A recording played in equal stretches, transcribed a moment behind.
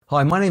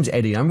Hi, my name's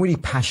Eddie. I'm really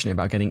passionate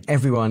about getting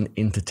everyone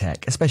into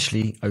tech,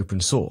 especially open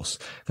source.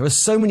 There are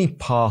so many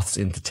paths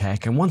into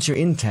tech, and once you're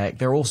in tech,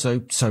 there are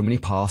also so many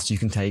paths you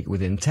can take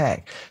within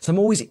tech. So I'm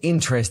always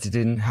interested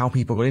in how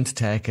people got into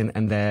tech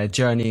and their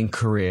journey and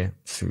career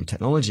through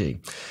technology.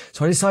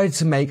 So I decided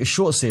to make a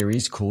short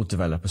series called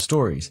Developer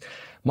Stories.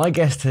 My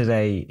guest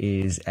today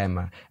is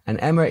Emma, and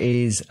Emma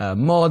is a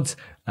mod,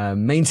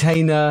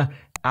 maintainer,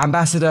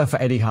 ambassador for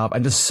EdiHub,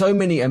 and does so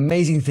many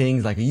amazing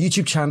things like a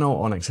YouTube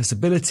channel on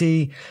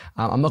accessibility.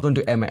 I'm not going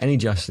to do Emma any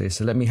justice,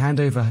 so let me hand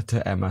over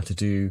to Emma to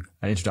do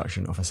an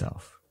introduction of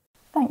herself.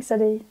 Thanks,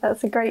 Eddie.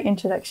 That's a great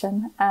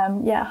introduction.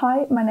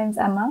 Hi, my name's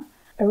Emma,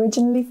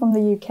 originally from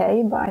the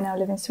UK, but I now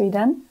live in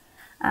Sweden,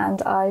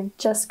 and I've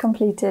just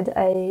completed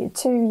a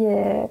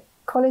 2-year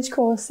college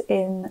course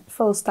in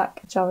full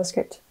stack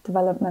JavaScript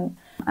development,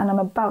 and I'm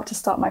about to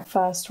start my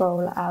first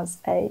role as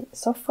a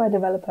software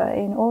developer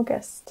in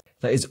August.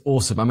 That is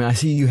awesome. I mean, I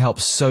see you help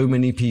so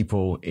many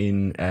people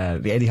in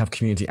the EdiHub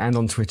community and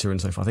on Twitter and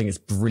so forth. I think it's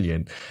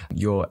brilliant.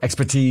 Your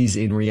expertise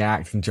in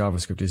React and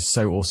JavaScript is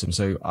so awesome.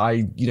 So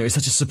it's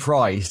such a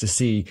surprise to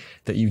see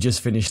that you just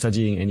finished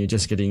studying and you're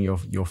just getting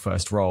your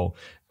first role.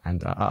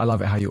 And I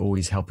love it how you're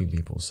always helping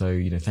people.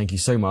 So, thank you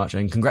so much.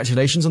 And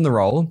congratulations on the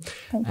role.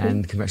 Thank you.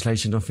 And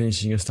congratulations on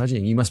finishing your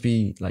studying. You must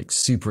be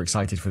super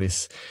excited for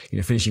this,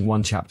 finishing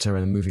one chapter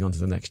and then moving on to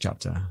the next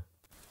chapter.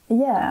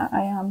 Yeah,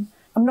 I am.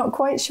 I'm not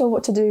quite sure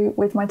what to do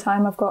with my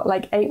time. I've got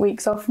 8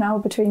 weeks off now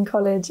between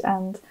college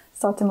and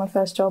starting my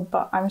first job,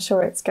 but I'm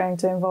sure it's going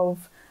to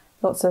involve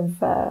lots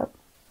of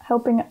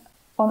helping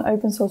on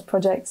open source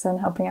projects and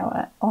helping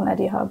out on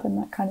EdiHub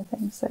and that kind of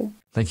thing. So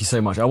thank you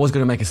so much. I was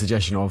going to make a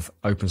suggestion of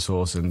open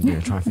source and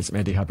try and fit some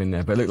EdiHub in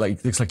there, but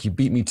looks like you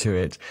beat me to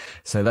it.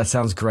 So that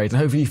sounds great. And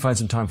hopefully you find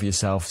some time for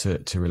yourself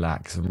to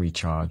relax and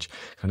recharge.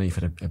 I know you've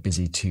had a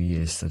busy 2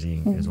 years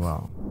studying as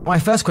well. My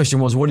first question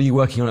was, what are you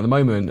working on at the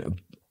moment?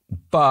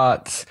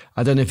 But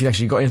I don't know if you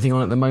actually got anything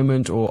on at the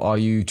moment, or are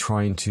you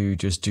trying to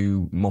just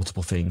do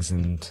multiple things?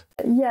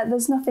 Yeah,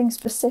 there's nothing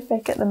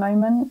specific at the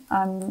moment.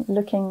 I'm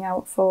looking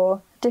out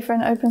for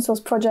different open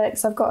source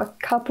projects. I've got a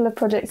couple of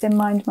projects in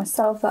mind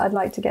myself that I'd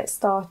like to get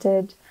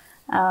started.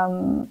 So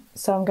I'm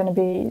going to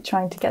be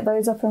trying to get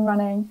those up and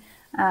running.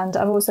 And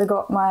I've also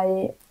got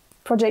my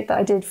project that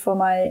I did for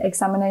my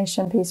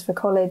examination piece for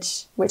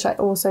college, which I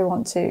also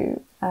want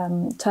to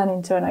turn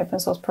into an open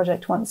source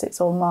project once it's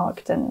all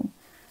marked and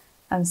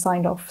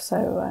signed off.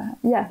 So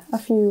a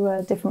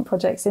few different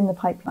projects in the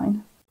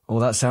pipeline. Well,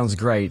 that sounds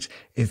great.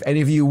 If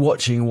any of you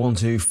watching want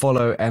to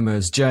follow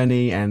Emma's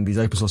journey and these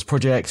open source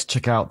projects,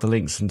 check out the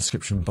links in the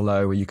description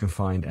below where you can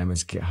find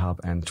Emma's GitHub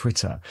and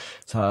Twitter.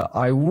 So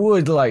I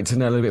would like to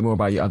know a little bit more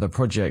about your other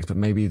projects, but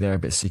maybe they're a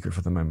bit secret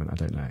for the moment. I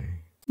don't know.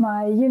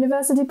 My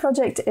university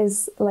project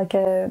is like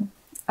a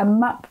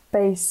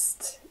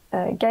map-based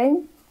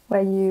game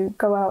where you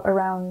go out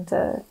around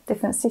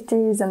different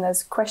cities and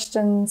there's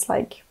questions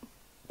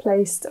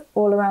placed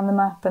all around the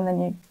map, and then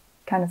you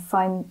kind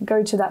of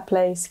go to that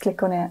place,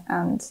 click on it,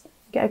 and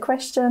get a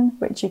question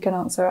which you can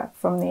answer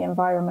from the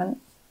environment.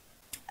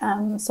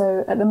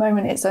 So at the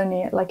moment it's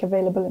only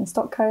available in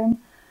Stockholm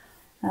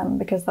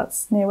because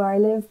that's near where I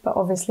live, but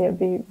obviously it'd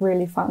be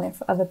really fun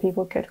if other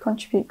people could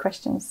contribute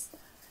questions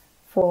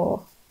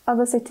for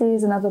other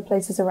cities and other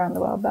places around the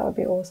world. That would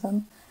be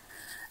awesome.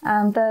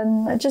 And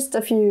then just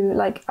a few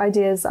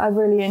ideas. I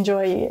really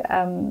enjoy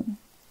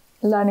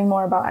learning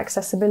more about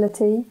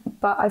accessibility,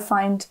 but I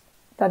find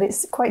that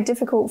it's quite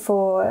difficult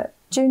for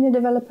junior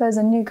developers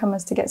and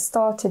newcomers to get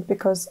started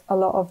because a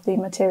lot of the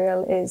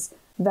material is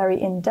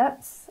very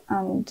in-depth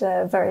and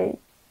very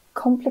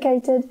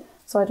complicated.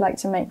 So I'd like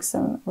to make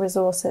some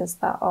resources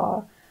that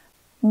are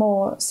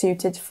more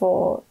suited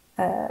for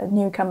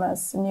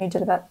newcomers, new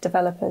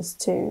developers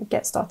to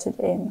get started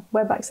in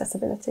web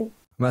accessibility.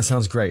 That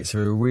sounds great. So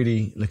we're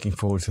really looking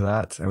forward to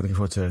that. And we're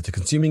looking forward to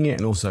consuming it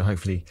and also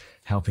hopefully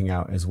helping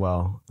out as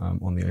well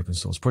on the open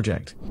source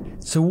project.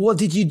 So what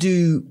did you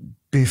do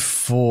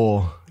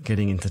before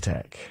getting into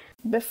tech?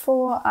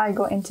 Before I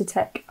got into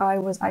tech, I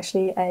was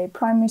actually a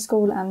primary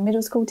school and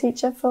middle school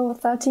teacher for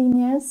 13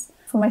 years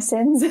for my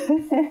sins.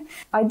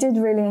 I did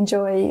really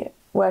enjoy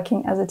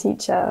working as a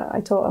teacher.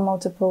 I taught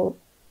multiple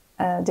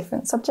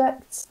different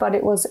subjects, but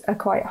it was a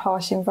quite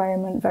harsh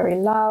environment, very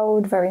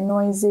loud, very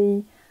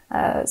noisy.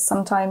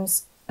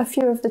 Sometimes a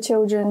few of the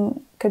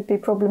children could be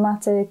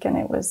problematic, and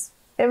it was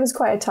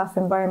quite a tough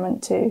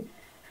environment to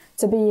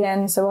be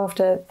in. So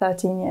after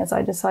 13 years,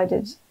 I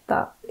decided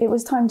that it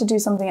was time to do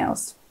something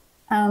else.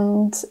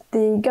 And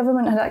the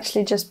government had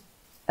actually just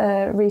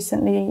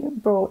recently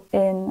brought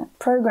in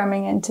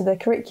programming into the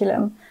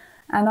curriculum.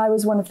 And I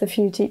was one of the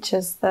few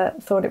teachers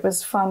that thought it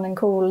was fun and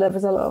cool. There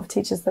was a lot of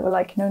teachers that were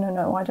like, no,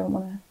 I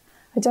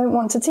don't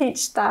want to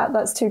teach that.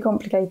 That's too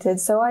complicated.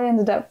 So I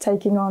ended up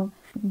taking on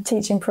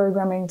teaching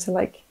programming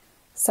to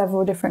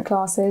several different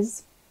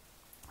classes.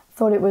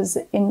 Thought it was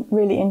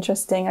really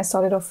interesting. I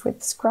started off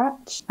with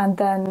Scratch and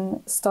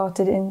then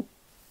started in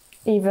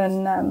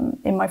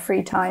my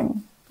free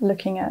time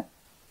looking at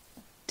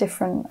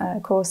different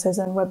courses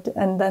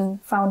and then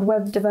found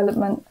web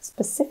development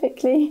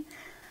specifically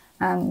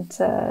And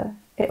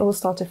it all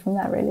started from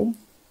there, really.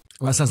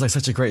 Well, that sounds like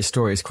such a great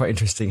story. It's quite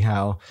interesting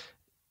how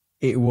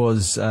it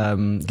was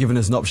given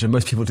as an option.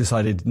 Most people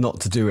decided not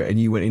to do it, and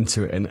you went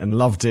into it and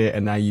loved it,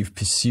 and now you've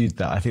pursued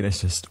that. I think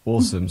that's just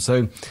awesome.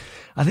 So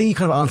I think you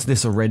kind of answered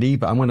this already,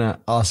 but I'm going to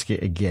ask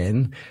it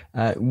again.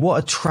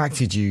 What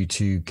attracted you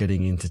to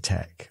getting into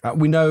tech?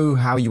 We know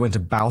how you went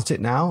about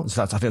it now,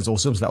 so I think that's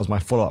awesome. So that was my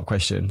follow-up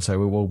question, so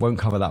we won't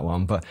cover that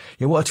one. But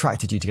yeah, what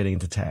attracted you to getting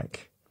into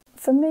tech?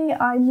 For me,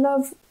 I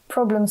love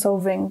problem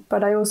solving,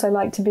 but I also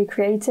like to be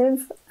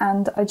creative,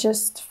 and I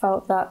just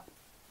felt that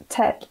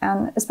tech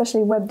and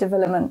especially web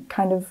development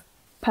kind of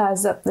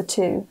pairs up the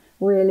two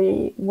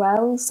really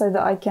well, so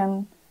that I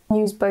can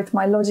use both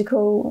my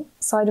logical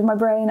side of my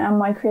brain and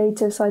my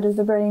creative side of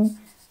the brain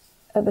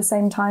at the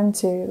same time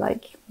to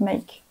like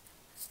make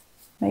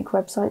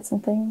websites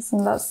and things.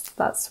 And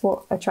that's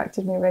what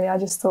attracted me, really. I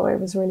just thought it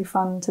was really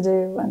fun to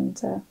do, and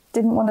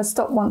didn't want to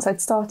stop once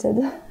I'd started.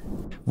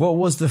 What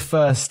was the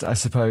first, I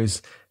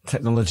suppose,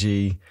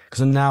 technology?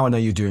 Because now I know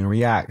you're doing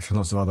React and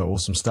lots of other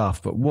awesome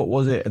stuff, but what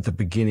was it at the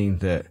beginning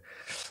that,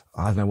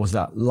 I don't know, was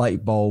that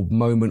light bulb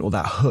moment or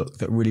that hook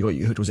that really got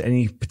you hooked? Was it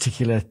any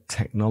particular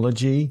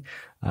technology?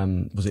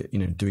 Was it,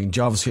 doing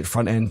JavaScript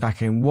front end,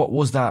 back end? What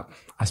was that,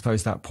 I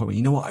suppose, that point where,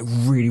 you know what, I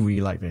really,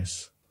 really like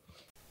this?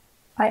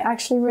 I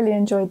actually really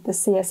enjoyed the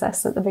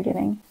CSS at the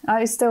beginning. I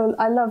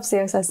love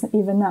CSS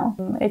even now.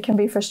 It can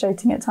be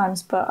frustrating at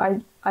times, but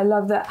I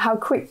love that how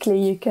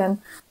quickly you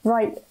can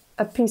write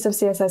a piece of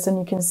CSS and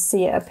you can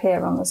see it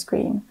appear on the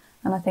screen.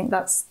 And I think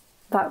that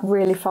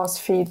really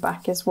fast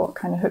feedback is what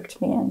kind of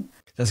hooked me in.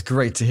 That's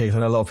great to hear, because I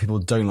know a lot of people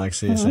don't like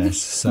CSS,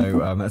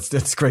 so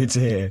that's great to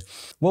hear.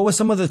 What were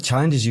some of the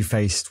challenges you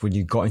faced when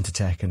you got into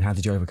tech, and how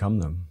did you overcome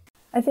them?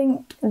 I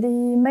think the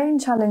main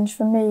challenge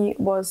for me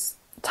was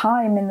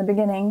time in the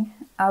beginning.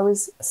 I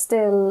was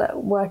still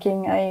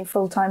working a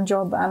full-time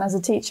job, and as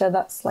a teacher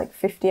that's like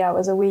 50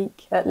 hours a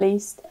week at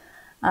least,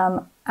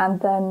 and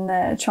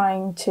then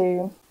trying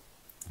to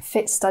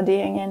fit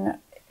studying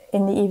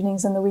in the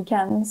evenings and the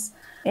weekends.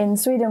 In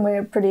Sweden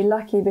we're pretty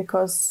lucky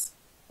because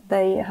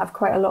they have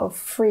quite a lot of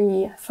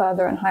free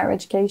further and higher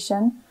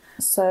education.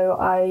 So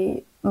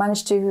I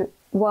managed to,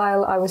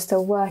 while I was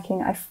still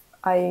working,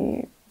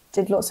 I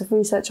did lots of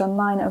research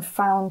online and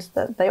found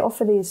that they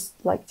offer these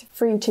like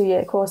free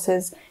 2-year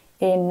courses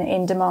in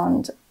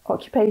in-demand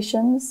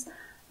occupations.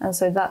 And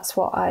so that's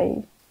what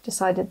I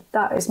decided,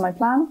 that is my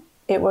plan.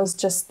 It was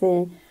just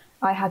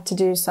I had to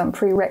do some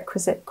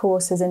prerequisite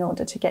courses in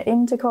order to get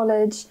into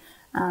college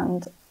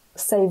and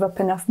save up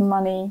enough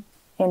money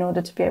in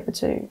order to be able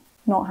to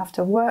not have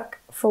to work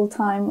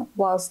full-time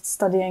whilst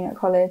studying at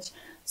college.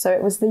 So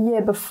it was the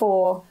year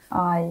before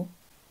I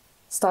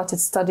started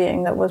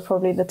studying that was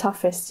probably the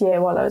toughest year,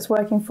 while I was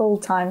working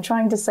full-time,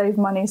 trying to save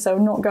money, so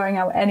not going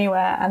out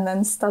anywhere, and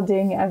then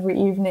studying every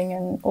evening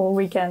and all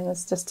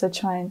weekends just to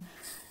try and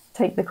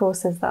take the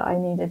courses that I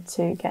needed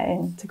to get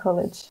into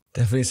college.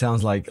 Definitely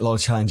sounds like a lot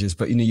of challenges,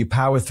 but you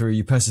power through,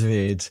 you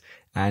persevered,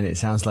 and it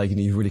sounds like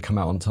you've really come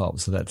out on top.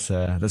 So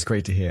that's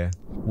great to hear.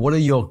 What are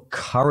your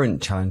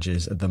current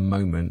challenges at the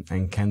moment,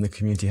 and can the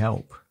community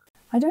help?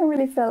 I don't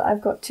really feel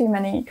I've got too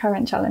many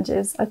current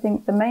challenges. I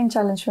think the main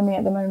challenge for me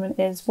at the moment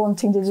is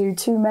wanting to do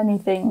too many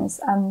things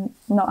and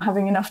not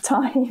having enough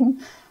time.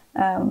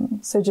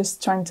 So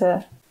just trying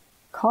to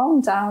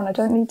calm down. I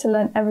don't need to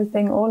learn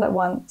everything all at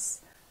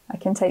once. I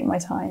can take my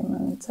time,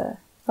 and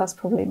that's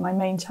probably my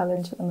main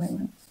challenge at the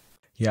moment.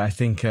 Yeah, I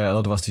think a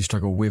lot of us do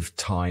struggle with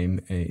time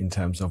in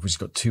terms of we've just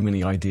got too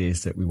many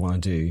ideas that we want to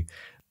do.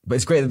 But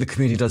it's great that the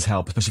community does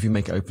help, especially if you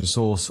make it open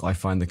source. I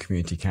find the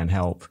community can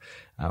help.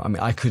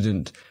 I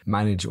couldn't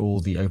manage all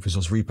the open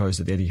source repos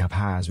that the EduHub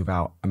has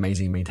without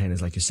amazing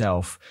maintainers like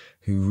yourself,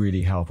 who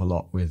really help a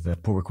lot with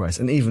pull requests.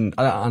 And even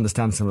I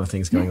understand some of the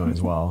things going on as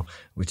well,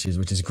 which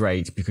is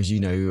great, because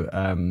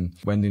when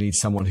they need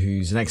someone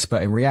who's an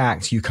expert in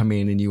React, you come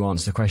in and you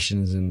answer the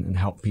questions and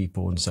help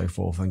people and so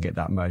forth, and get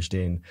that merged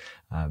in.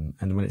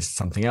 And when it's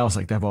something else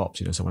like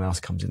DevOps, someone else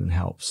comes in and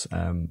helps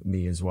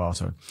me as well.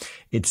 So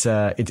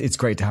it's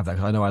great to have that,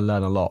 because I know I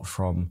learn a lot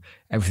from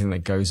everything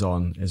that goes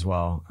on as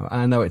well.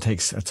 And I know it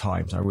takes a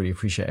time, so I really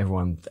appreciate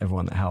everyone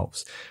that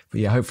helps.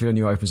 But yeah, hopefully on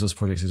your open source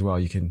projects as well,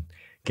 you can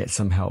get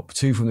some help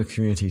too from the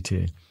community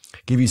to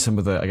give you some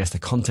of the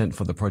content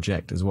for the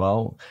project as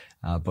well.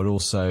 But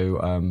also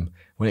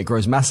when it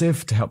grows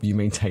massive, to help you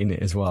maintain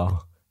it as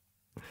well.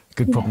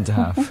 Good problem to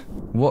have.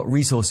 What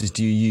resources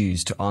do you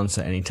use to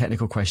answer any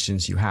technical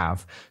questions you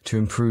have to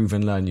improve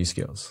and learn new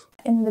skills?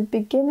 In the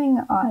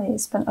beginning, I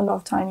spent a lot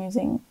of time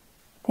using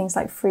things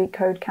like Free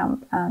Code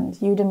Camp and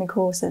Udemy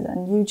courses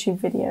and YouTube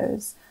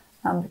videos,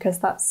 because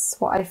that's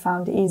what I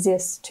found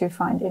easiest to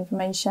find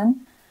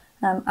information.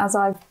 As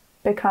I've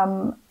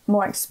become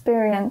more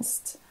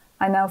experienced,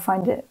 I now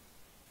find it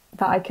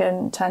that I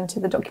can turn to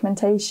the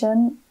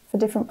documentation for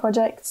different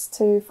projects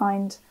to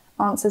find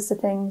answers to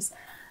things.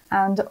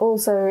 And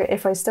also,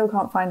 if I still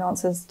can't find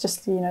answers,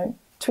 just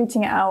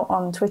tweeting it out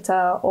on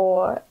Twitter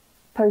or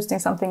posting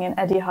something in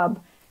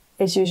EduHub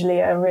is usually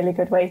a really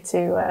good way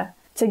to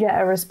to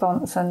get a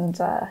response and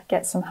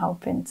get some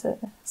help into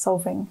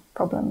solving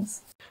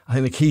problems. I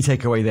think the key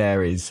takeaway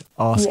there is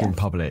ask Yeah. in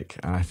public.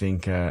 And I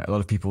think a lot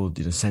of people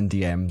send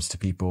DMs to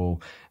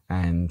people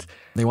and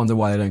they wonder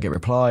why they don't get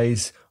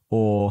replies.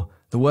 Or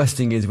the worst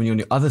thing is when you're on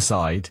the other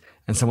side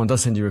and someone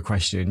does send you a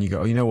question, you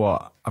go, oh, you know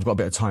what? I've got a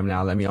bit of time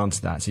now. Let me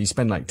answer that. So you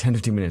spend like 10,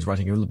 15 minutes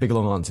writing a big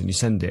long answer and you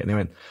send it. And they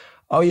went,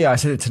 oh yeah, I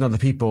sent it to other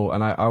people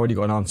and I already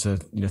got an answer,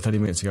 30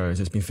 minutes ago.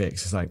 So it's been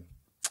fixed. It's like,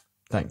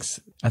 thanks.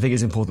 I think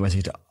it's important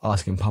basically to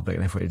ask in public,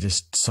 and therefore it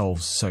just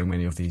solves so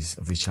many of these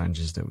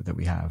challenges that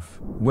we have.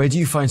 Where do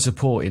you find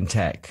support in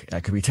tech?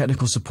 It could be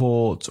technical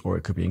support, or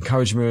it could be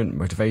encouragement,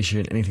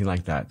 motivation, anything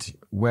like that.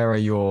 Where are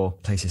your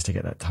places to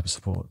get that type of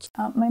support?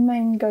 My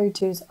main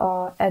go-tos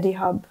are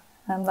EdiHub,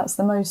 and that's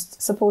the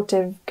most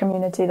supportive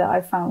community that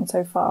I've found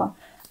so far.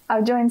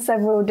 I've joined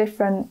several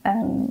different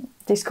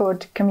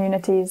Discord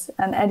communities,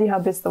 and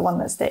EdiHub is the one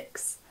that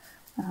sticks.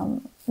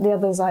 The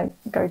others I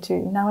go to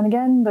now and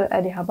again, but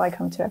EdiHub I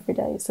come to every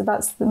day. So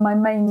that's my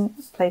main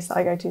place that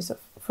I go to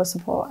for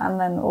support. And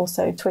then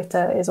also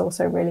Twitter is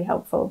also really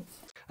helpful.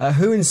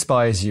 Who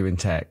inspires you in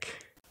tech?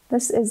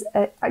 This is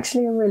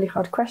actually a really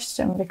hard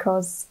question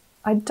because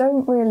I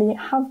don't really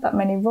have that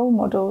many role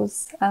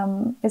models.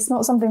 It's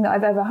not something that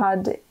I've ever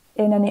had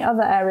in any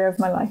other area of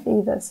my life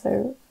either.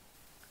 So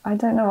I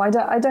don't know. I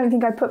don't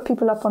think I put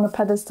people up on a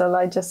pedestal.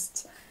 I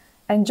just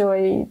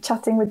enjoy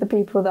chatting with the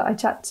people that I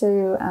chat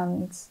to,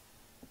 and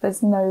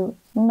there's no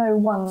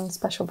one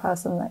special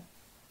person that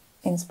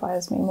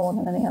inspires me more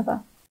than any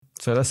other.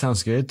 So that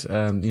sounds good.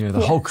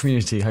 The whole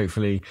community,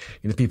 hopefully,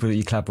 the people that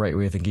you collaborate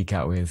with and geek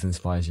out with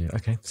inspires you.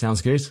 Okay,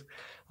 sounds good.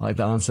 I like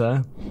that answer.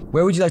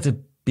 Where would you like to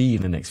be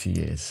in the next few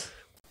years?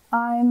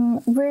 I'm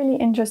really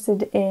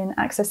interested in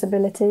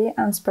accessibility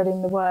and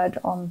spreading the word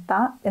on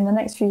that. In the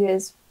next few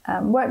years,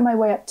 work my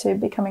way up to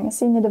becoming a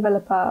senior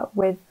developer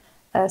with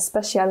a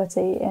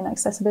speciality in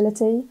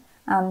accessibility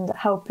and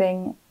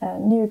helping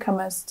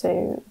newcomers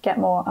to get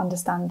more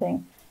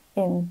understanding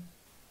in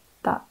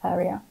that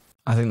area.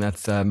 I think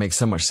that makes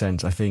so much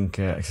sense. I think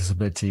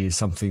accessibility is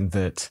something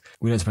that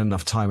we don't spend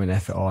enough time and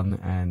effort on,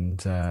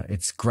 and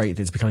it's great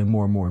that it's becoming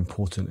more and more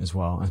important as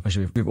well,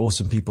 especially with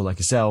awesome people like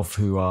yourself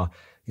who are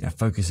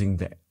focusing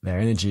their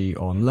energy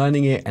on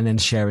learning it and then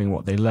sharing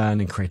what they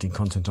learn and creating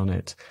content on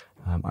it.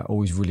 I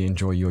always really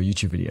enjoy your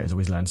YouTube videos. I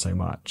always learn so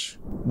much.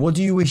 What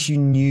do you wish you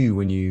knew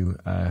when you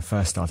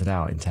first started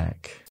out in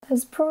tech?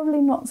 There's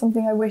probably not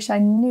something I wish I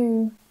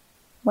knew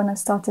when I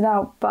started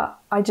out, but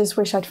I just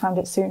wish I'd found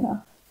it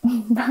sooner.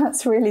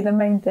 That's really the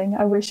main thing.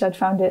 I wish I'd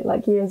found it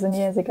like years and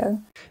years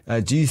ago.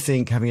 Do you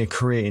think having a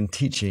career in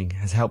teaching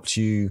has helped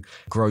you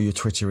grow your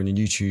Twitter and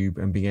your YouTube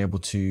and being able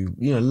to,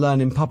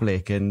 learn in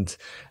public and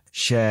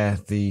share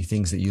the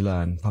things that you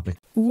learn public?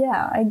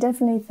 Yeah, I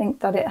definitely think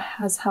that it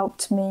has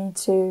helped me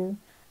to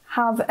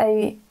have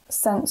a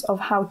sense of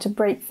how to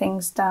break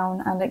things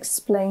down and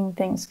explain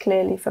things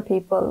clearly for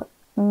people,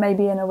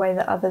 maybe in a way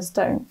that others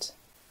don't,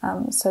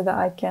 so that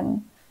I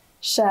can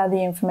share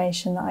the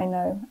information that I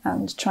know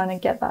and trying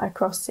to get that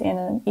across in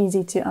an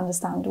easy to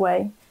understand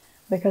way,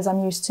 because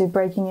I'm used to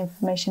breaking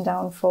information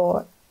down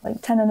for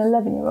like 10 and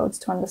 11-year-olds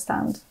to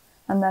understand,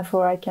 and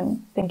therefore I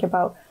can think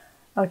about,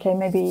 okay,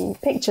 maybe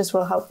pictures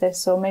will help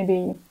this, or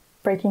maybe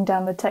breaking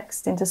down the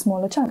text into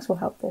smaller chunks will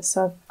help this.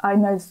 So I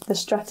know the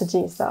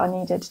strategies that are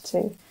needed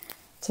to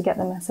get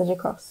the message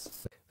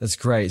across. That's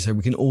great. So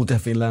we can all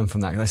definitely learn from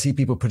that. I see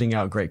people putting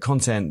out great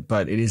content,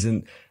 but it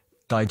isn't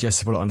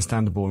digestible or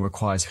understandable and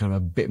requires kind of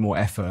a bit more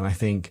effort. And I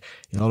think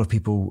a lot of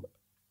people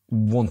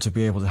want to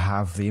be able to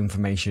have the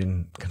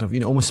information kind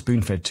of, almost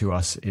spoon-fed to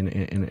us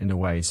in a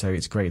way. So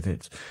it's great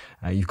that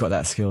you've got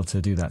that skill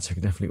to do that. So we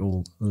can definitely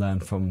all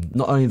learn from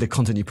not only the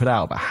content you put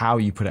out, but how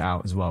you put it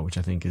out as well, which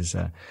I think is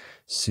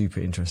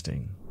super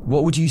interesting.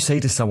 What would you say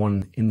to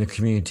someone in the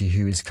community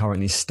who is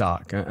currently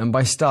stuck? And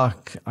by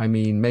stuck, I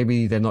mean,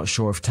 maybe they're not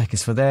sure if tech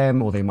is for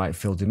them, or they might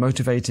feel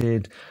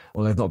demotivated,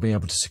 or they've not been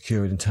able to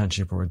secure an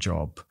internship or a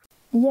job.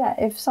 Yeah,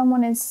 if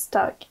someone is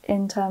stuck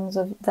in terms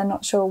of they're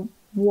not sure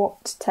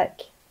what tech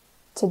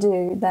to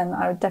do, then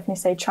I would definitely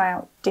say try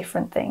out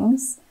different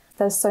things.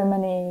 There's so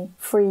many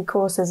free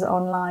courses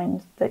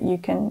online that you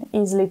can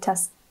easily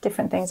test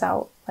different things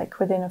out, like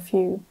within a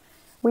few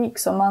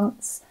weeks or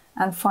months,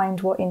 and find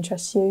what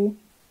interests you.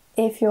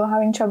 If you're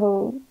having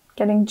trouble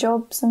getting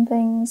jobs and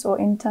things or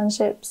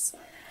internships,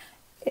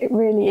 it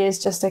really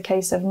is just a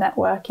case of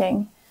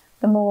networking.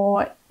 The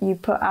more you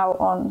put out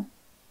on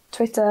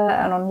Twitter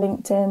and on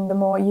LinkedIn, the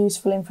more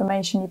useful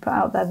information you put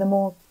out there, the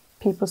more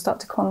people start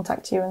to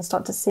contact you and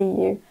start to see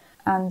you.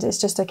 And it's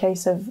just a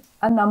case of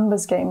a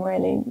numbers game,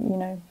 really.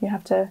 You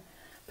have to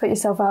put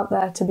yourself out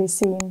there to be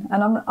seen.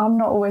 And I'm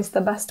not always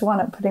the best one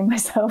at putting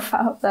myself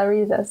out there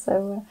either.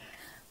 So,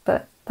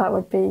 but that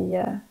would be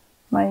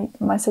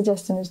my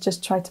suggestion is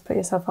just try to put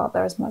yourself out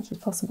there as much as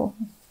possible.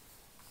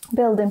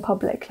 Build in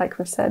public, like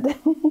we've said.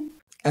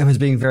 Emma's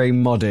being very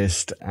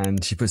modest,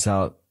 and she puts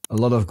out a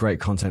lot of great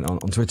content on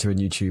Twitter and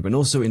YouTube, and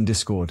also in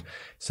Discord.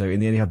 So in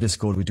the AnyHub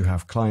Discord, we do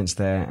have clients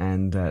there.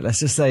 And let's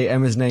just say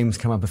Emma's name's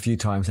come up a few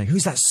times saying,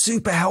 who's that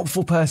super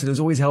helpful person who's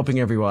always helping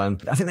everyone?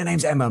 I think their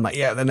name's Emma. I'm like,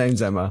 yeah, their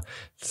name's Emma.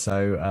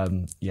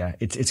 So yeah,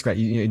 it's great.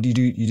 You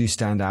do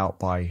stand out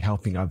by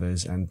helping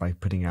others and by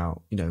putting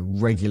out,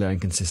 regular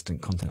and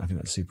consistent content. I think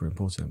that's super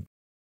important.